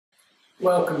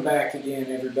Welcome back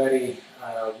again, everybody.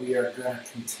 We are going to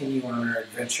continue on our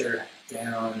adventure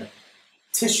down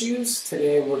tissues.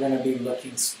 Today we're going to be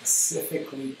looking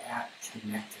specifically at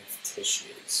connective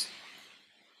tissues.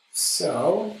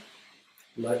 So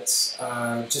let's,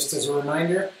 just as a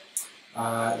reminder,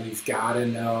 you've got to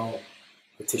know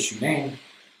the tissue name,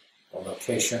 the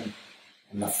location,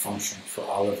 and the function for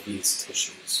all of these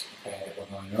tissues, okay, that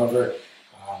we're going over.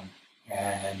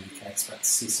 And you can expect to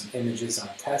see some images on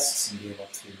tests and be able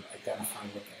to identify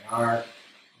what they are.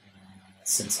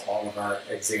 Since all of our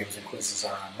exams and quizzes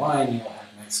are online, you'll have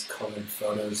nice colored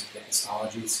photos of the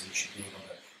histology, so you should be able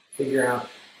to figure out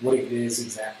what it is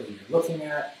exactly you're looking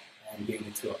at and be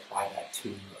able to apply that to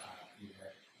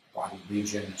either body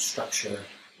region, structure,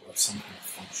 or some kind of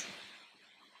function.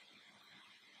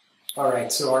 All right,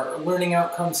 so our learning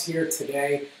outcomes here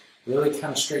today, really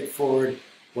kind of straightforward,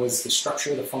 was the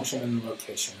structure, the function, and the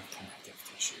location of connective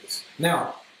tissues.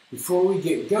 Now, before we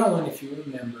get going, if you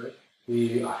remember,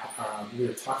 we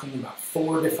were talking about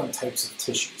 4 different types of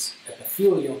tissues.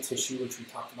 Epithelial tissue, which we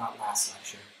talked about last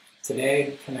lecture.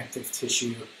 Today, connective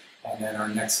tissue, and then our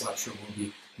next lecture will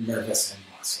be nervous and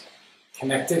muscle.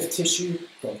 Connective tissue,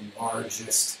 the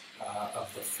largest of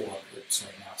the 4 groups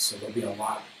right now. So there'll be a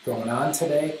lot going on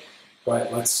today,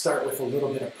 but let's start with a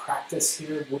little bit of practice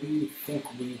here. What do you think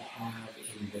we have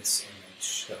in this image?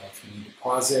 So if you need to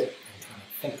pause it and kind of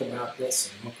think about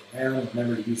this and look around,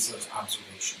 remember to use those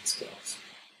observation skills.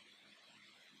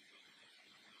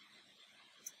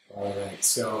 All right,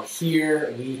 so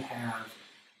here we have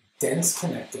dense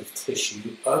connective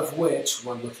tissue, of which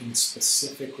we're looking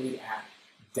specifically at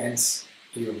dense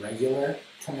irregular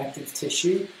connective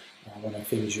tissue. One of the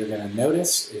things you're going to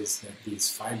notice is that these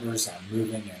fibers are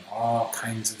moving in all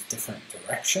kinds of different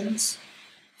directions.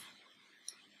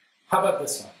 How about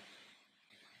this one?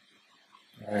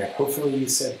 All right, hopefully you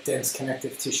said dense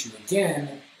connective tissue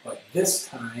again, but this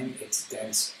time it's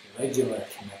dense regular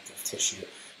connective tissue.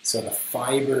 So the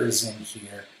fibers in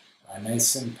here are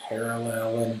nice and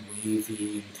parallel and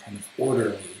wavy and kind of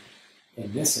orderly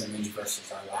in this image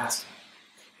versus our last one.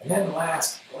 And then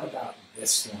last, what about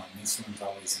this one? This one's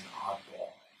always an oddball.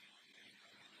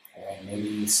 Okay, maybe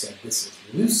you said this is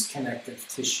loose connective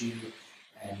tissue,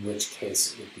 in which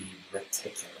case it would be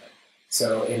reticular.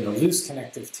 So in the loose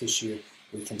connective tissue,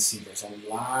 we can see there's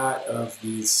a lot of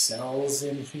these cells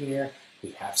in here.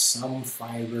 We have some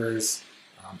fibers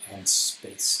and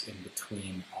space in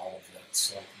between all of those.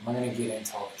 So I'm going to get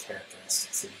into all the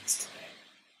characteristics of these today.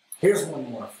 Here's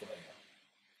one more for you.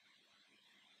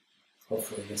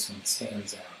 Hopefully this one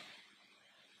stands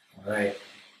out. All right.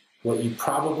 What you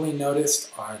probably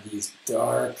noticed are these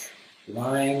dark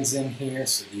lines in here.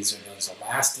 So these are those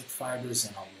elastic fibers,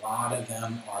 and a lot of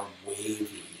them are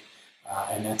wavy.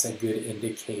 And that's a good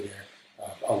indicator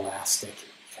of elastic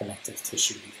connective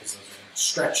tissue because those are going to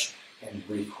stretch and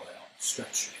recoil,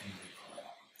 stretch and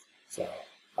recoil. So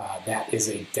that is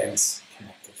a dense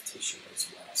connective tissue as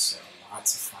well. So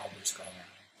lots of fibers going on.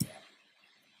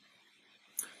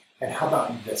 And how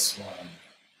about this one?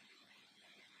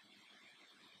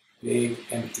 Big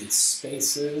empty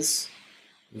spaces.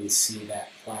 We see that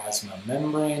plasma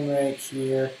membrane right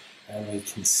here, and we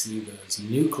can see those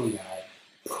nuclei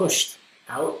pushed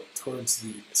out towards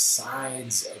the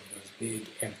sides of those big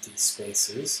empty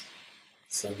spaces.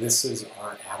 So this is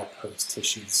our adipose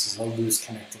tissue. This is a loose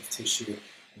connective tissue,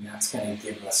 and that's going to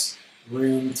give us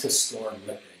room to store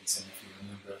lipids. And if you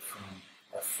remember from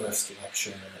our first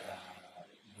lecture,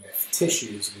 with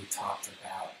tissues, we talked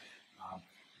about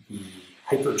the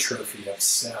hypertrophy of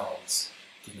cells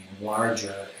getting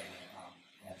larger,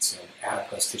 and so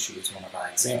adipose tissue is one of our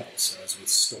examples. So as we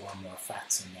store more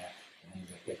fats in there, we're going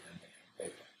to get bigger and bigger and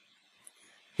bigger.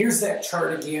 Here's that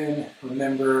chart again.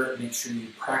 Remember, make sure you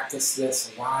practice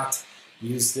this a lot.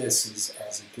 Use this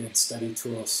as a good study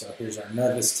tool. So here's our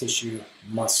nervous tissue,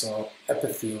 muscle,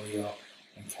 epithelial,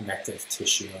 and connective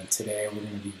tissue. And today we're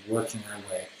going to be working our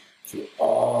way through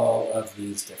all of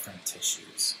these different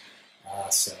tissues.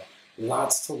 So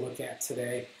lots to look at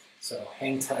today. So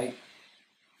hang tight,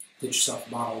 get yourself a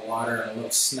bottle of water and a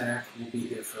little snack. We'll be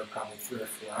here for probably 3 or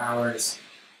 4 hours.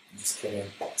 I'm just kidding,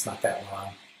 it's not that long.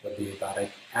 It'll be about an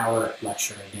hour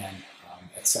lecture again,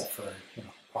 except for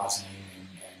pausing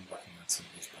and working on some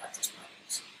of these practice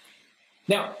problems.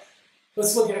 Now,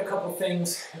 let's look at a couple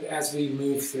things as we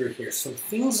move through here. So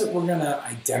things that we're going to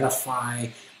identify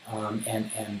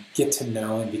and get to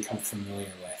know and become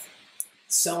familiar with.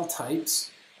 Cell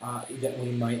types that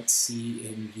we might see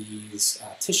in these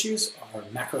tissues are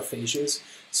macrophages.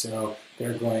 So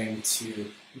they're going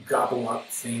to gobble up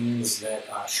things that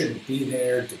shouldn't be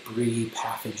there, debris,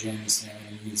 pathogens. They're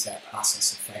going to use that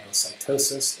process of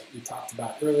phagocytosis that we talked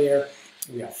about earlier.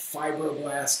 We have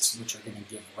fibroblasts, which are going to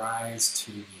give rise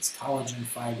to these collagen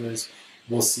fibers.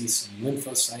 We'll see some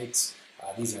lymphocytes.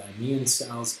 These are immune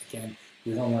cells. Again,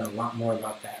 you're going to learn a lot more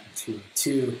about that in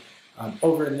 202.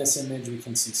 Over in this image, we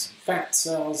can see some fat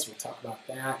cells. We'll talk about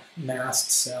that.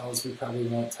 Mast cells, we probably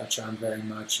won't touch on very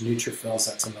much. Neutrophils,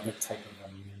 that's another type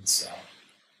of immune cell.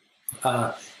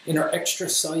 In our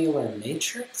extracellular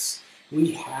matrix,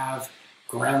 we have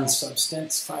ground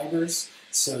substance fibers.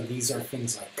 So these are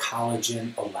things like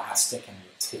collagen, elastic, and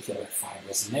reticular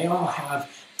fibers. And they all have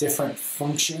different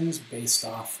functions based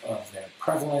off of their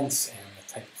prevalence and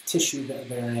the type of tissue that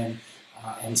they're in.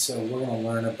 And so we're going to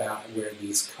learn about where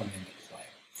these come into play.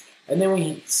 And then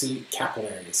we see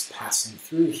capillaries passing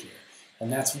through here.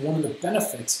 And that's one of the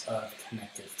benefits of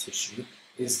connective tissue,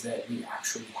 is that we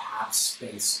actually have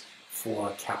space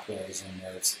for capillaries and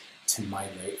nerves to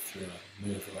migrate through and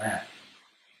move around.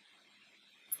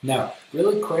 Now,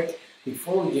 really quick,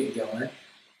 before we get going,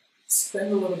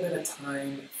 spend a little bit of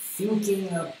time thinking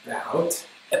about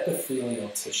epithelial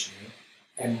tissue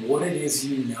and what it is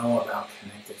you know about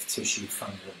connective tissue from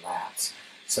your labs.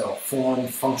 So form,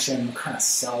 function, what kind of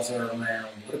cells are around,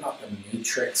 what about the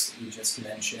matrix that you just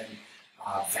mentioned,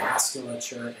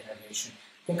 vasculature, innervation.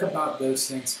 Think about those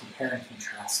things, compare and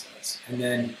contrast those. And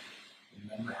then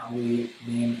remember how we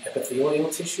name epithelial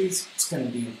tissues? It's going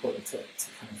to be important to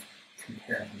kind of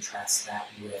compare and contrast that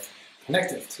with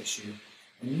connective tissue.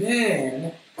 And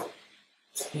then,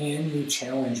 can you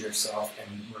challenge yourself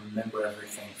and remember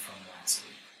everything from last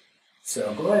week?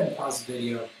 So go ahead and pause the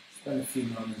video, spend a few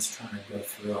moments trying to go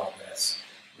through all this.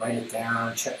 Write it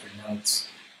down, check your notes,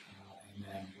 and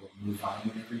then we'll move on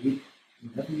whenever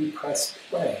you press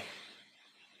play.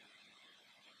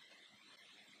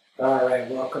 All right,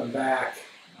 welcome back.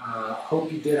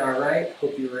 Hope you did all right.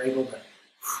 Hope you were able to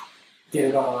get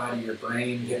it all out of your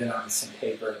brain, get it onto some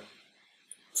paper.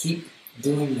 Keep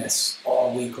doing this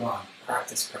all week long.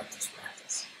 Practice, practice,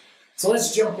 practice. So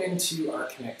let's jump into our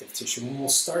connective tissue, and we'll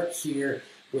start here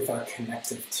with our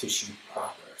connective tissue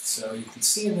proper. So you can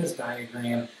see in this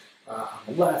diagram, on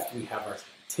the left, we have our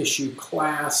tissue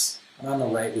class, and on the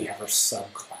right, we have our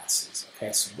subclasses.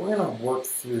 Okay, so we're going to work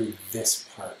through this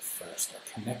part first,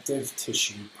 our connective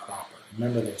tissue proper.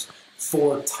 Remember, there's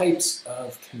 4 types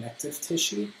of connective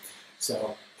tissue.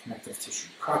 So connective tissue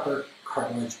proper,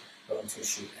 cartilage, bone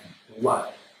tissue, and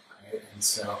blood. Right? And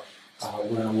so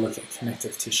we're going to look at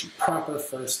connective tissue proper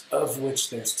first, of which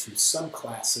there's 2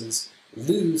 subclasses,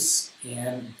 loose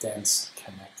and dense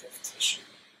connective tissue.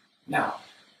 Now,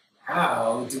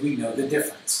 how do we know the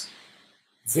difference?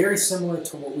 Very similar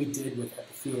to what we did with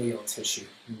epithelial tissue.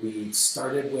 We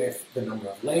started with the number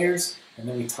of layers, and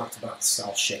then we talked about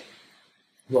cell shape.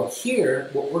 Well, here,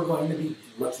 what we're going to be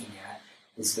looking at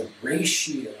is the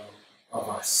ratio of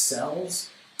our cells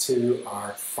to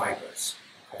our fibers.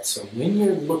 Okay, so when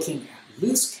you're looking at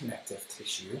loose connective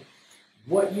tissue,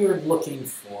 what you're looking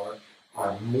for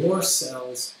are more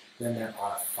cells than there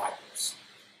are fibers.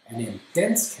 And in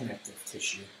dense connective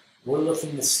tissue, we're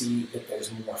looking to see that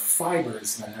there's more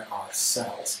fibers than there are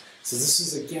cells. So this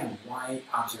is, again, why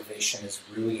observation is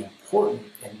really important,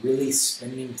 and really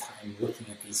spending time looking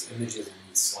at these images and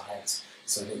these slides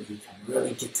so that you can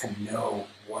really get to know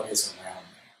what is around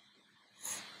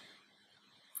there.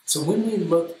 So when we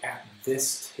look at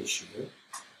this tissue,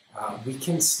 we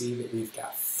can see that we've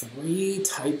got 3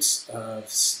 types of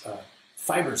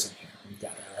fibers in here. We've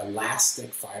got our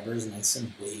elastic fibers, nice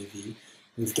and wavy.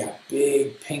 We've got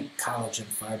big pink collagen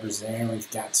fibers there, and we've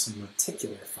got some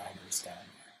reticular fibers down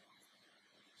there.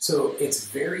 So it's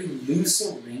very loose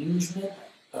arrangement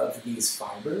of these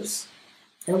fibers,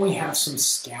 and we have some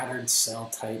scattered cell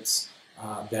types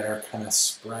that are kind of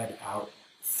spread out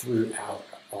throughout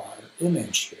our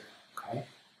image here, okay?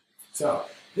 So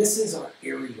this is our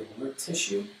areolar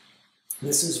tissue.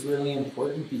 This is really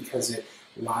important because it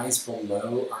lies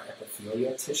below our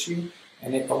epithelial tissue,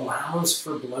 and it allows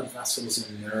for blood vessels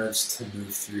and nerves to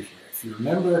move through here. If you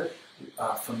remember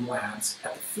from labs,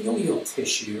 epithelial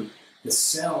tissue, the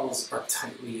cells are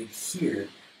tightly adhered,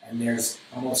 and there's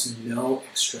almost no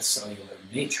extracellular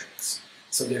matrix.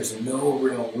 So there's no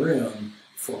real room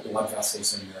for blood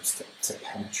vessels and nerves to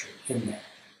penetrate in there.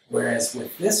 Whereas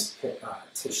with this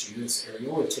tissue, this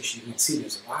areolar tissue, you can see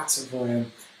there's lots of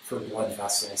room for blood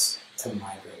vessels to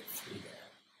migrate through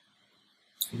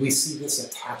there. We see this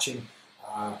attaching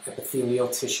epithelial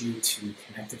tissue to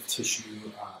connective tissue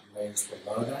layers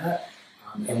below that,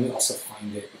 and we also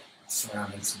find it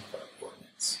surrounding some of our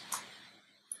organs.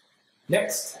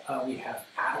 Next, we have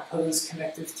adipose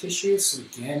connective tissue. So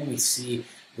again, we see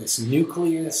this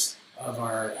nucleus of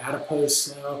our adipose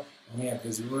cell, and we have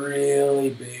this really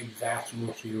big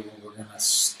vacuole here where we're going to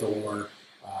store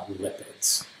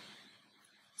lipids.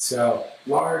 So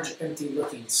large,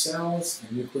 empty-looking cells.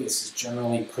 The nucleus is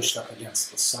generally pushed up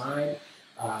against the side.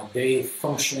 They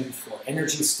function for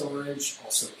energy storage,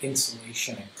 also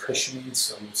insulation and cushioning.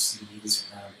 So we'll see these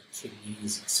around the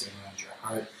kidneys and see around your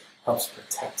heart. Helps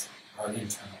protect our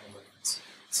internal organs.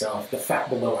 So the fat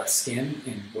below our skin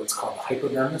in what's called the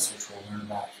hypodermis, which we'll learn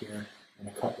about here in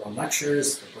a couple of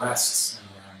lectures, the breasts and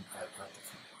around our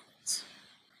different organs.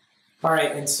 All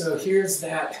right, and so here's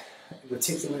that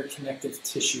reticular connective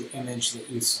tissue image that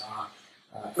you saw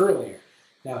earlier.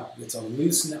 Now, it's a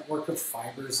loose network of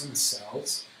fibers and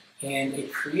cells, and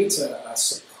it creates a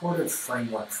supportive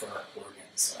framework for our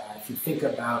organs. If you think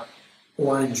about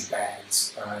orange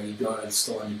bags, you go to the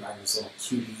store and you buy these little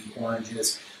QD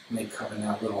oranges, and they come in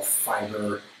that little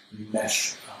fiber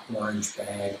mesh orange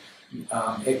bag.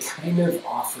 It kind of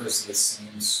offers the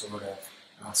same sort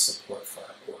of support for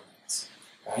our organs.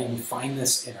 You can find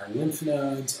this in our lymph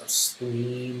nodes, our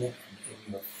spleen, and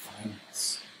in your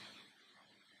thymus.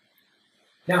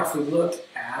 Now, if we look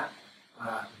at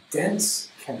dense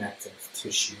connective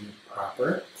tissue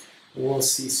proper, we'll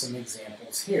see some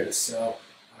examples here. So,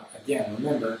 again,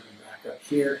 remember, back up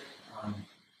here,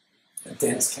 a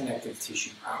dense connective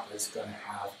tissue proper is going to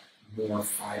have more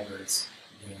fibers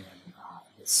than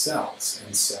the cells.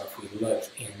 And so if we look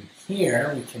in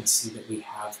here, we can see that we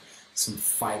have some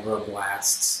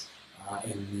fibroblasts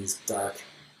in these dark,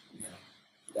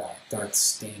 dark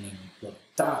staining little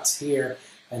dots here.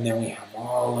 And then we have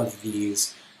all of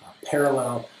these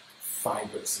parallel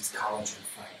fibers, these collagen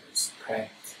fibers, okay?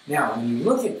 Now, when you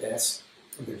look at this,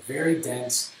 they're very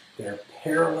dense, they're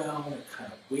parallel, they're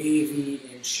kind of wavy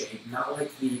in shape, not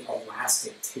like the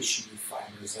elastic tissue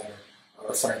fibers that are,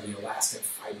 or sorry, the elastic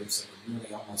fibers that are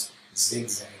really almost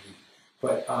zigzaggy.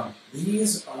 But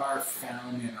these are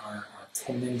found in our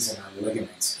tendons and our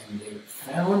ligaments, and they're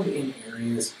found in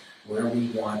areas where we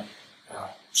want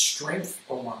strength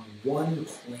along one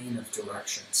plane of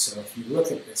direction. So if you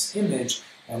look at this image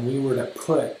and we were to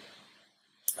put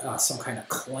some kind of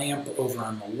clamp over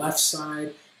on the left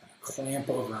side, a clamp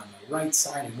over on the right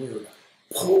side, and we were to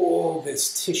pull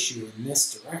this tissue in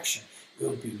this direction, it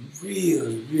would be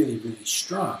really, really, really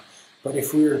strong. But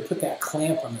if we were to put that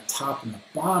clamp on the top and the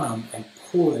bottom and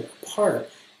pull it apart,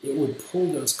 it would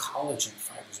pull those collagen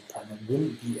fibers apart and it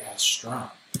wouldn't be as strong.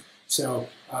 So,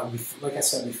 like I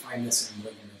said, we find this in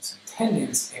ligaments and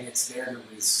tendons, and it's there to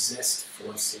resist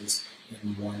forces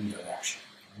in one direction.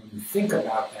 And when you think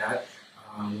about that,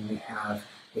 when we have,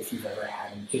 if you've ever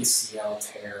had an ACL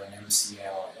tear, an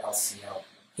MCL, an LCL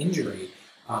injury,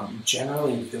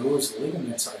 generally those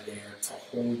ligaments are there to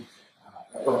hold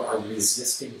or are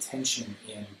resisting tension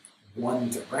in one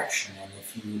direction. And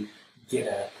if you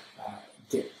get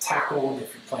tackled,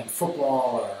 if you're playing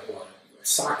football or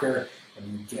soccer,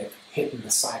 and you get hit in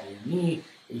the side of your knee,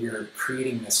 you're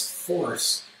creating this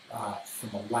force from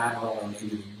a lateral or maybe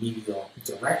the medial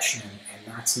direction,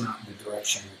 and that's not the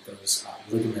direction that those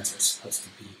ligaments are supposed to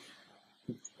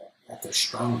be at their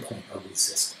strong point or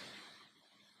resisting.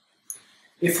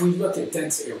 If we look at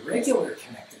dense irregular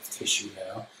connective tissue,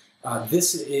 though,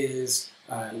 this is,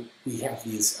 we have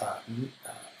these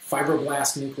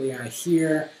fibroblast nuclei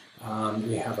here,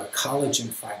 we have our collagen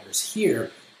fibers here,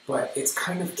 but it's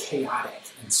kind of chaotic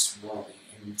and swirly,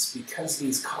 and it's because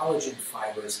these collagen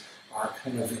fibers are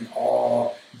kind of in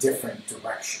all different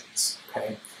directions,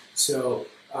 okay? So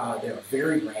they're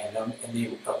very random, and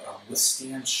they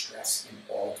withstand stress in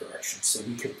all directions. So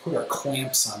we could put our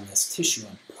clamps on this tissue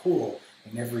and pull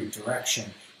in every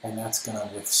direction, and that's going to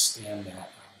withstand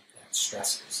that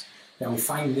stressors. Now we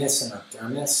find this in our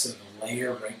dermis, so the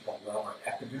layer right below our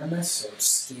epidermis, so our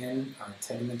skin, our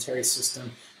integumentary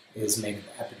system, is made of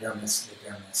the epidermis, the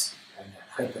dermis, and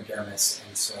the hypodermis,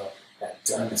 and so that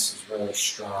dermis is really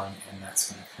strong, and that's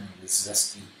going to kind of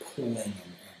resist you pulling and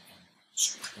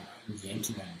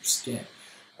yanking on your skin.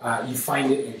 You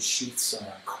find it in sheaths on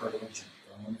our cartilage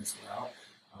and bone as well,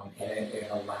 and it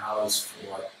allows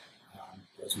for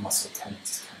those muscle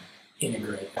tendons to kind of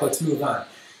integrate. Let's move on.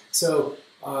 So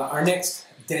our next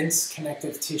dense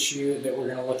connective tissue that we're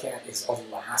going to look at is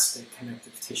elastic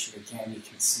connective tissue. Again, you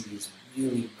can see these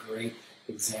really great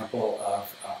example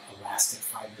of elastic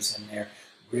fibers in there,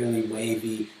 really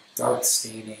wavy, dark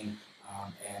staining,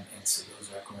 and so those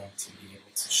are going to be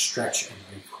able to stretch and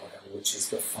recoil, which is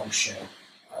the function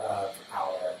of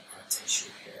our tissue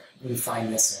here. We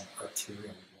find this in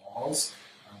arterial walls.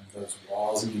 Those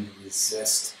walls need to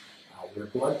resist your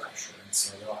blood pressure, and And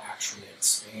so they'll actually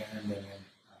expand and then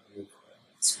recoil,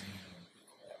 expand and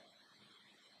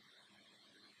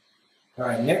recoil. All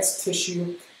right, next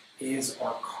tissue is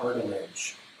our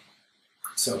cartilage.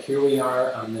 So here we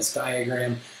are on this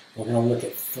diagram. We're going to look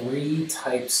at 3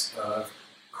 types of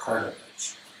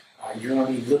cartilage. You're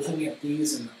going to be looking at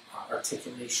these in the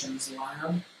articulations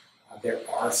lab. There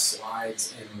are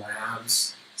slides in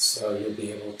labs, so you'll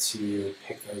be able to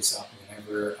pick those up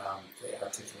whenever the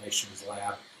articulations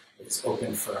lab is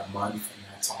open for a month, and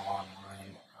that's all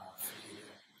online for you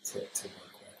to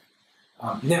work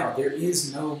with. Now, there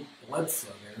is no blood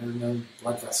flow. There are no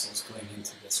blood vessels going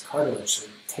into this cartilage, so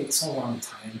it takes a long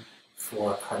time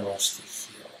for cartilage to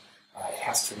heal. It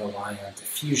has to rely on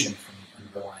diffusion from the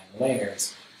underlying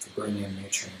layers to bring in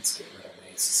nutrients, get rid of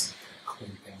wastes, and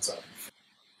clean things up.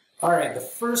 All right, the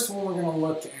first one we're going to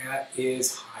look at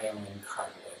is hyaline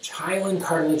cartilage. Hyaline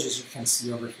cartilage, as you can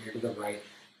see over here to the right,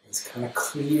 is kind of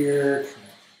clear,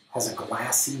 has a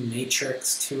glassy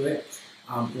matrix to it.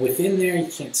 Within there,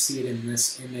 you can't see it in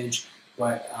this image,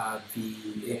 but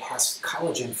it has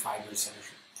collagen fibers that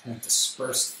are kind of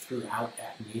dispersed throughout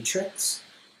that matrix.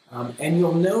 And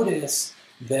you'll notice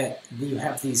that you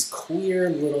have these clear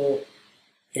little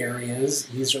areas.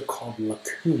 These are called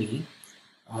lacunae.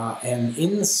 And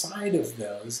inside of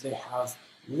those, they have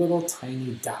little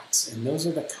tiny dots, and those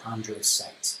are the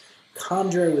chondrocytes.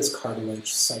 Chondro is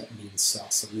cartilage, cyte means cell,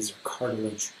 so these are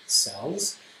cartilage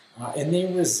cells, and they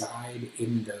reside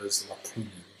in those lacunae.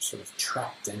 They're sort of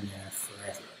trapped in there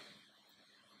forever.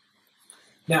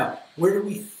 Now, where do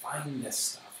we find this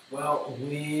stuff? Well,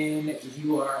 when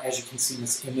you are, as you can see in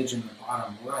this image in the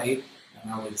bottom right,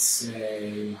 and I would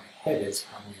say my head is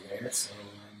probably there, so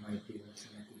I might be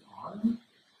looking at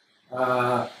the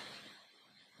arm.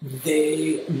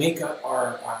 They make up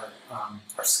our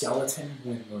skeleton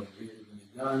when we're really, really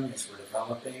young, as we're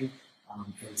developing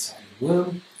inside the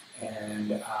womb.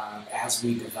 And as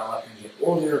we develop and get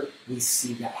older, we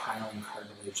see that hyaline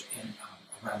cartilage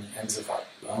around the ends of our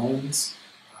bones,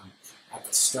 at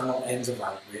the sternal ends of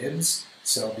our ribs.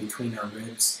 So between our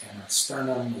ribs and our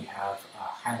sternum, we have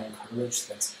hyaline cartilage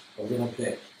that's a little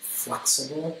bit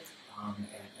flexible and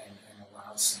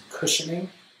allows some cushioning.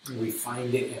 We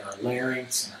find it in our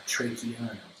larynx, in our trachea, and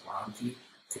our bronchi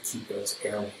to keep those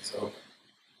airways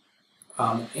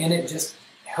open. And it just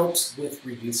helps with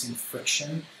reducing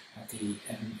friction at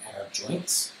our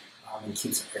joints and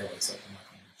keeps our airways open, like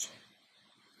I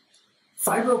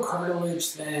mentioned.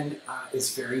 Fibrocartilage then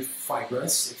is very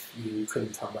fibrous, if you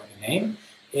couldn't tell by the name.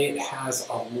 It has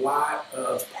a lot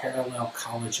of parallel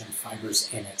collagen fibers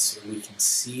in it, so we can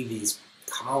see these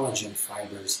collagen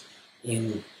fibers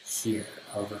in here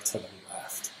over to the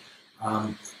left.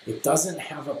 It doesn't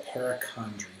have a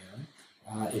perichondrium.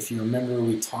 If you remember,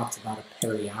 we talked about a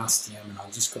periosteum, and I'll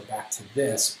just go back to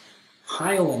this.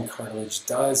 Hyaline cartilage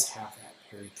does have that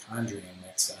perichondrium.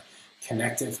 That's a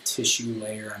connective tissue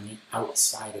layer on the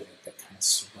outside of it that kind of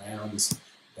surrounds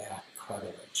that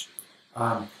cartilage.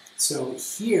 So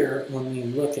here, when we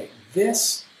look at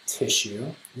this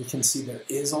tissue, you can see there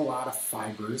is a lot of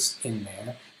fibers in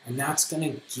there, and that's going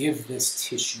to give this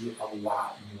tissue a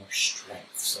lot more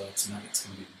strength. So it's going to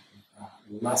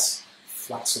be less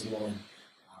flexible and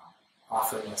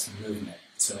offer less movement.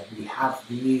 So we have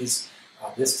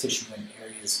this tissue in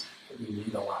areas that we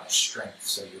need a lot of strength.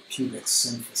 So your pubic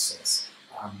symphysis,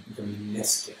 the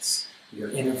meniscus, your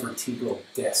intervertebral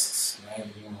discs, right?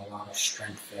 We want a lot of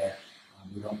strength there.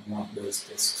 We don't want those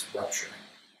discs rupturing.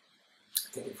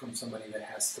 Take it from somebody that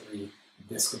has 3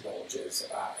 disc bulges,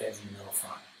 as you know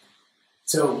from.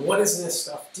 So what does this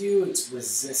stuff do? It's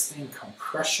resisting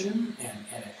compression,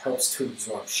 and it helps to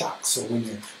absorb shock. So when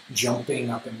you're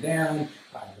jumping up and down,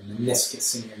 the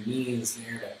meniscus in your knee is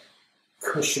there to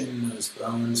cushion those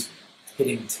bones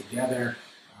hitting together.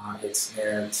 It's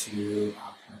there to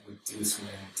kind of reduce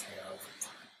wear and tear over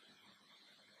time.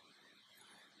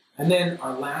 And then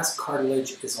our last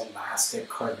cartilage is elastic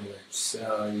cartilage.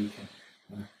 So you can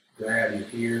grab your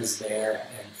ears there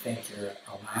and thank your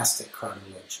elastic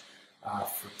cartilage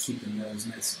for keeping those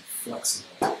nice and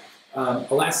flexible.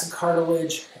 Elastic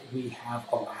cartilage, we have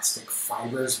elastic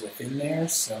fibers within there.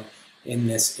 So in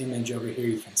this image over here,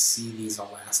 you can see these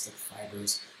elastic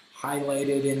fibers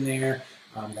highlighted in there.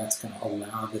 That's going to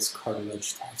allow this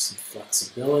cartilage to have some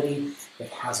flexibility. It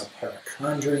has a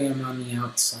perichondrium on the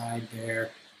outside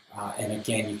there. And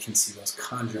again, you can see those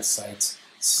chondrocytes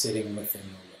sitting within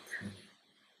the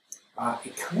lacunae.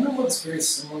 It kind of looks very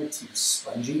similar to the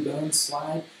spongy bone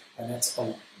slide, and that's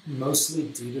mostly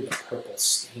due to the purple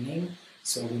staining.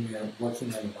 So when you're working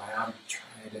in lab,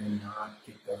 try to not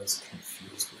get those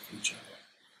confused with each other.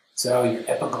 So your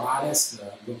epiglottis,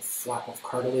 the little flap of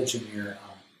cartilage in your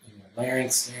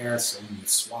larynx there, so when you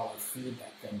swallow food,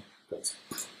 that thing goes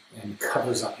and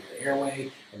covers up your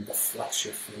airway and deflects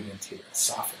your food into your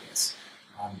esophagus,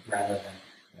 rather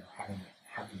than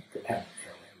having it go down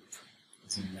your airway,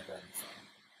 which is never any fun.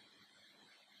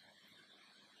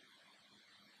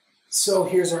 So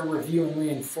here's our review and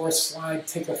reinforce slide.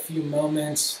 Take a few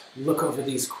moments, look over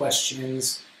these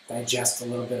questions, digest a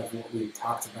little bit of what we've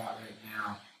talked about right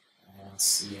now, and I'll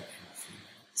see you in a few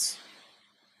minutes.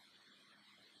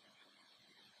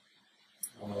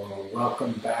 Oh,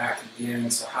 welcome back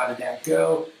again. So how did that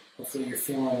go? Hopefully you're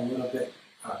feeling a little bit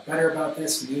better about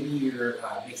this. Maybe you're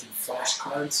making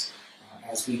flashcards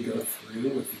as we go through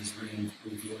with these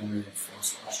review and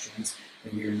reinforce questions.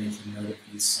 Maybe you're making note of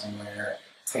these somewhere,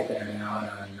 typing it out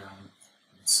on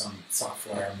some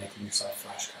software, making yourself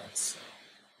flashcards. So,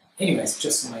 anyways,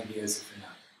 just some ideas if you're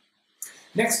not.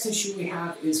 Next tissue we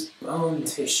have is bone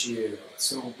tissue.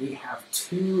 So we have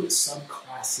two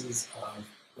subclasses of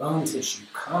bone tissue,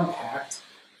 compact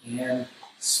and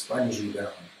spongy bone.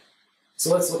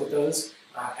 So let's look at those.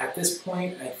 At this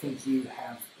point, I think you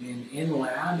have been in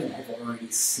lab and have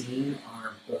already seen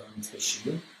our bone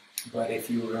tissue. But if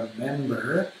you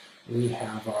remember, we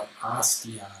have our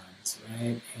osteons,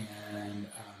 right? And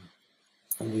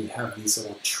we have these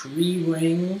little tree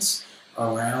rings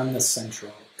around the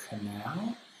central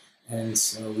canal. And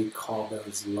so we call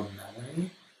those lamellae.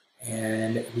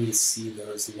 And we see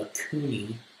those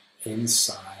lacunae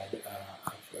inside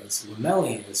of those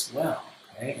lamellae as well.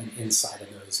 Okay? And inside of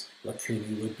those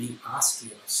lacunae would be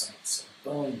osteocytes, so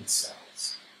bone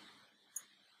cells.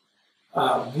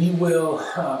 We will,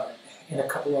 in a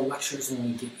couple of lectures when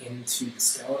we get into the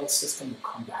skeletal system,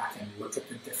 we'll come back and look at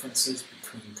the differences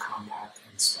between compact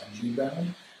and spongy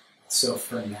bone. So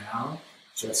for now,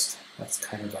 that's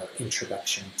kind of our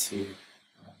introduction to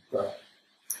bone.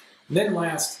 And then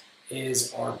last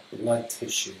is our blood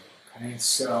tissue. Okay,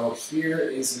 so here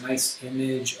is a nice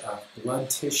image of blood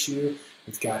tissue.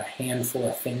 We've got a handful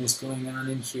of things going on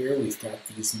in here. We've got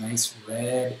these nice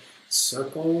red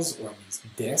circles or these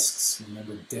discs.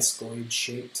 Remember,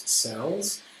 discoid-shaped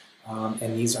cells.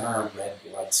 And these are our red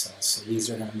blood cells. So these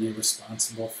are going to be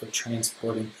responsible for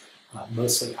transporting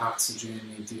mostly oxygen.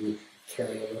 They do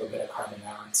carry a little bit of carbon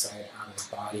dioxide out of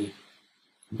the body,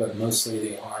 but mostly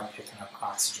they are picking up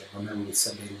oxygen. Remember, we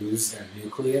said they lose their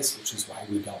nucleus, which is why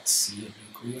we don't see a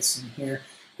nucleus in here,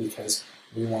 because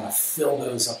we want to fill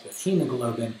those up with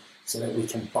hemoglobin so that we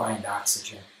can bind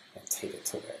oxygen and take it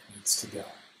to where it needs to go.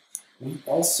 We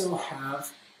also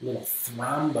have little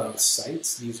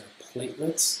thrombocytes. These are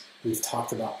platelets. We've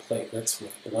talked about platelets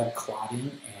with blood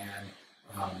clotting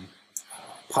and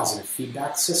positive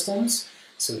feedback systems.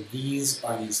 So these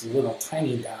are these little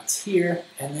tiny dots here,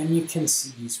 and then you can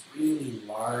see these really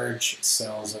large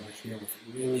cells over here with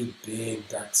really big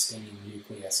dark staining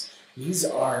nucleus. These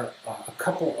are a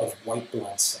couple of white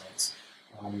blood cells.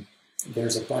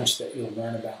 There's a bunch that you'll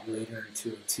learn about later in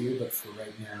 202, but for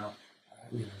right now,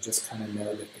 just kind of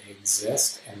know that they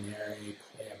exist, and they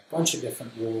play a bunch of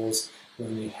different roles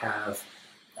when we have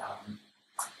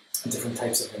different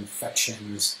types of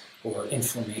infections or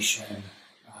inflammation,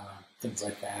 things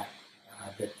like that,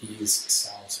 that these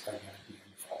cells are going to be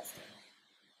involved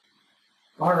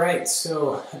in. All right,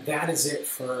 so that is it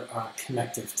for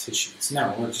connective tissues.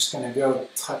 Now, we're just going to go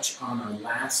touch on our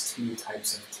last two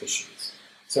types of tissues.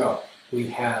 So we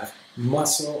have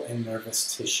muscle and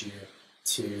nervous tissue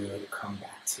to come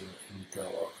back to and go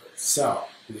over. So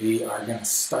we are going to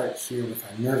start here with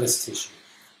our nervous tissue.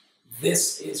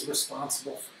 This is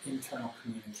responsible for internal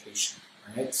communication,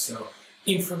 right? So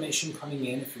information coming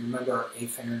in, if you remember our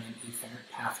afferent and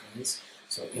efferent pathways,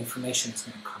 so information is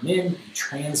going to come in, be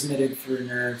transmitted through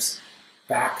nerves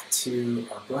back to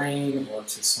our brain or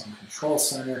to some control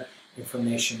center.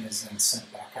 Information is then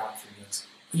sent back out through those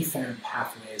efferent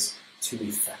pathways to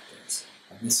effectors.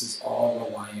 And this is all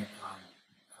reliant on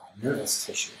nervous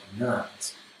tissue, or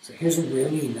neurons. So here's a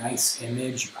really nice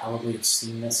image. You probably have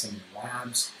seen this in your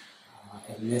labs.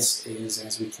 And this is,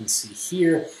 as we can see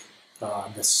here,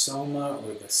 the soma,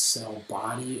 or the cell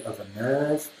body of a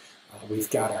nerve.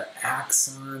 We've got our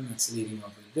axon that's leading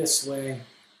over this way,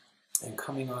 and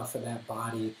coming off of that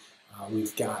body,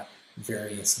 we've got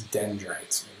various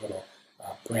dendrites, or little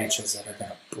branches that are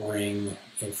going to bring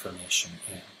information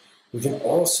in. We can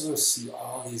also see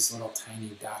all these little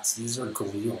tiny dots. These are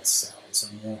glial cells,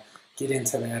 and we'll get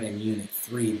into that in Unit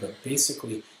 3, but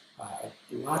basically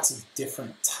lots of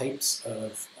different types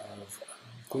of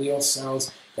glial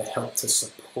cells that help to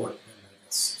support the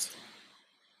nervous system.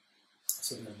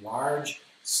 So they're large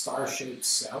star-shaped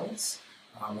cells,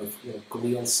 with little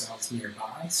glial cells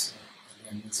nearby. So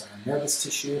again, these are nervous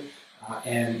tissue,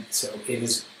 and so it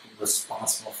is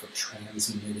responsible for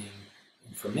transmitting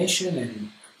information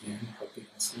and again helping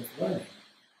us with learning.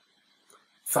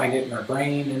 Find it in our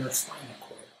brain and our spinal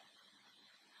cord.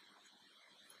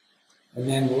 And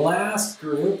then last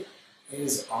group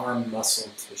is our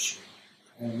muscle tissue.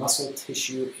 And muscle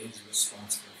tissue is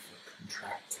responsible for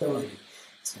contractility.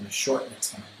 It's going to shorten,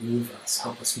 it's going to move us,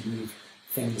 help us move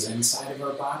things inside of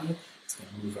our body. It's going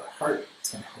to move our heart.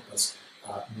 It's going to help us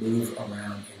move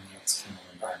around in the external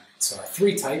environment. So our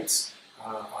three types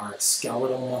are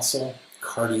skeletal muscle,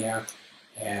 cardiac,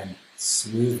 and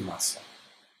smooth muscle.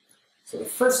 So the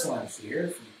first one here,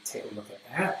 if we take a look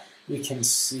at that, we can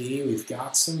see we've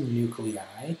got some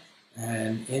nuclei.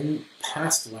 And in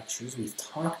past lectures, we've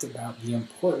talked about the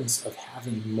importance of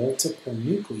having multiple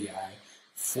nuclei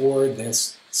for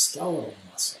this skeletal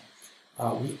muscle.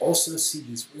 We also see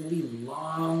these really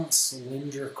long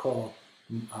cylindrical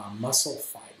muscle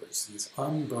fibers, these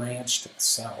unbranched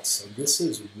cells. So this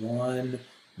is one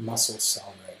muscle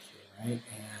cell right here, right?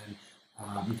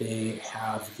 And they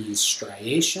have these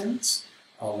striations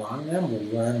along them.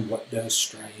 We'll learn what those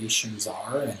striations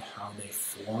are and how they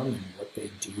form and what they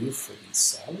do for these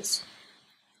cells.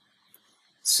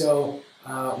 So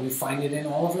we find it in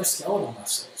all of our skeletal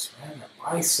muscles, right?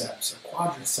 Our biceps, our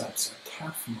quadriceps, our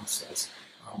calf muscles,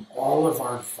 all of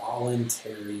our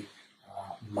voluntary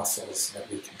muscles that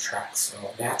we contract. So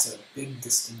that's a big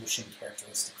distinguishing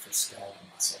characteristic for skeletal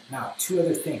muscle. Now, two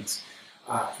other things.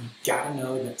 You've got to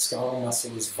know that skeletal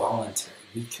muscle is voluntary.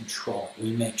 We control it.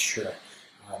 We make sure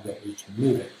that we can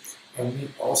move it. And we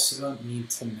also need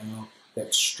to know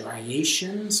that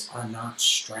striations are not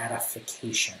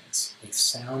stratifications. They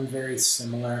sound very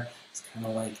similar. It's kind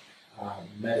of like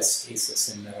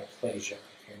metastasis and metaplasia.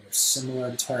 Okay? They're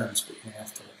similar terms, but you're going to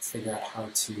have to figure out how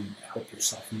to help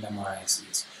yourself memorize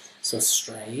these. So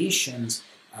striations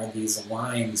are these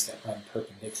lines that run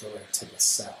perpendicular to the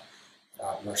cell,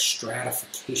 where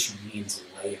stratification means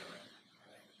layering.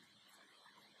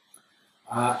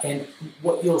 And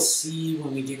what you'll see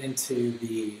when we get into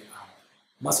the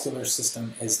muscular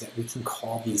system is that we can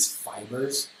call these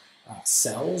fibers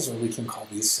cells, or we can call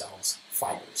these cells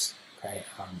fibers. Okay,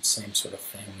 same sort of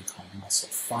thing. We call them muscle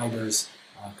fibers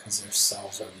because their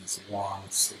cells are these long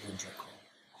cylindrical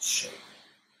shape.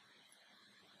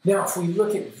 Now, if we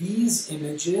look at these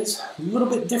images, a little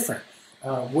bit different.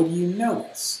 What do you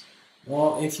notice?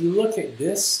 Well, if you look at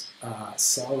this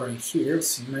cell right here,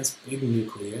 it's a nice big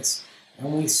nucleus.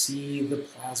 And we see the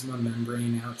plasma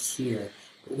membrane out here.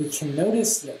 But we can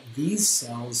notice that these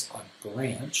cells are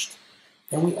branched.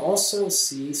 And we also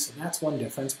see, so that's one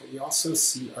difference, but we also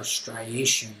see our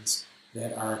striations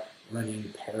that are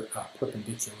running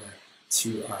perpendicular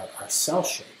to our cell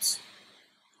shapes.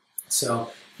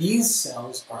 So these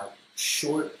cells are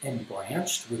short and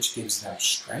branched, which gives them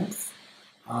strength.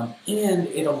 And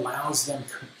it allows them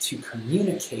to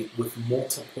communicate with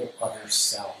multiple other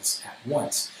cells at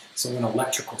once. So when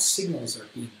electrical signals are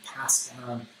being passed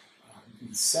down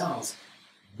these cells,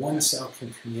 one cell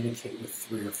can communicate with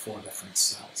 3 or 4 different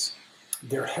cells.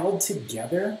 They're held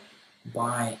together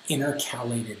by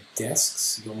intercalated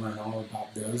discs. You'll learn all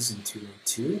about those in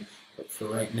 202. But for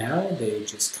right now, they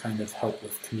just kind of help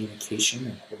with communication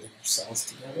and holding our cells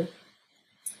together.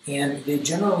 And they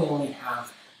generally only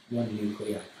have one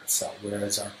nuclei per cell,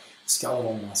 whereas our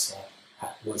skeletal muscle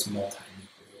was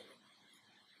multinucleated.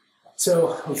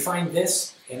 So we find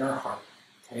this in our heart.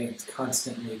 Okay? It's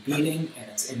constantly beating and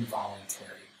it's involuntary.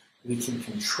 We can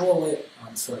control it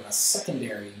on sort of a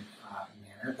secondary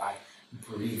manner by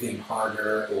breathing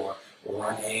harder or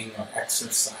running or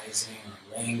exercising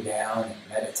or laying down and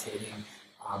meditating.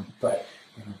 But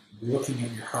looking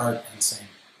at your heart and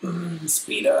saying,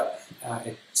 speed up,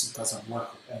 it just doesn't work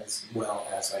as well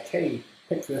as like, hey,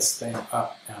 pick this thing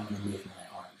up and I'm going to move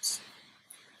my arms.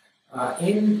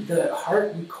 In the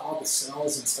heart, we call the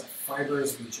cells instead of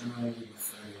fibers, we generally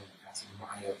refer to them as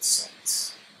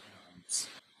myocytes.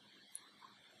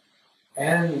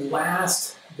 And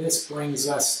last, this brings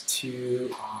us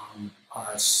to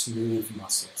our smooth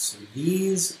muscles. So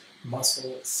these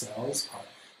muscle cells are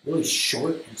really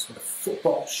short and sort of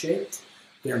football shaped.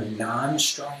 They're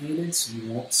non-striated, so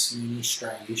you won't see any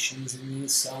striations in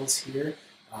these cells here,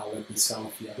 like we saw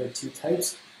with the other 2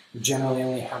 types. We generally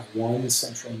only have one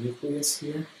central nucleus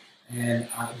here, and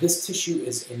this tissue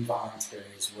is involuntary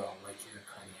as well, like your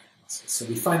cardiac muscles. So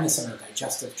we find this in our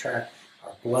digestive tract,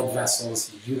 our blood vessels,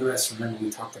 the uterus. Remember we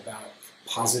talked about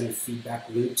positive feedback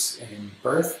loops in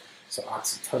birth. So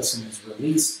oxytocin is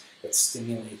released. It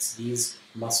stimulates these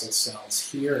muscle cells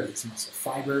here, these muscle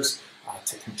fibers,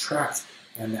 to contract.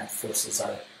 and that forces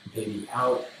our baby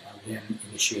out, then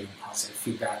initiating positive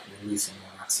feedback, releasing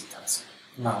more oxytocin.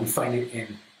 We find it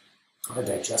in our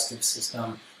digestive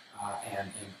system and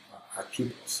in our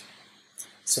pupils.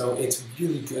 So it's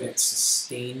really good at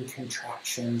sustained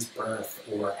contractions, birth,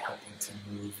 or helping to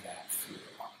move that food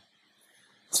along.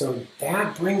 So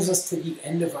that brings us to the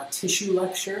end of our tissue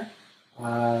lecture.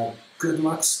 Good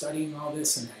luck studying all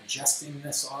this and digesting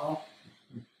this all.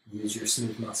 Use your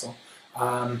smooth muscle.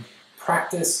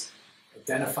 Practice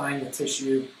identifying the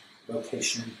tissue,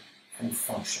 location, and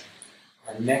function.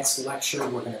 Our next lecture,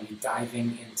 we're going to be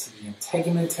diving into the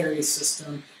integumentary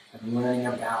system and learning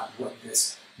about what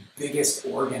this biggest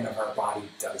organ of our body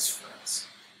does for us.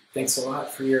 Thanks a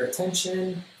lot for your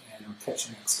attention, and I'll catch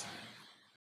you next time.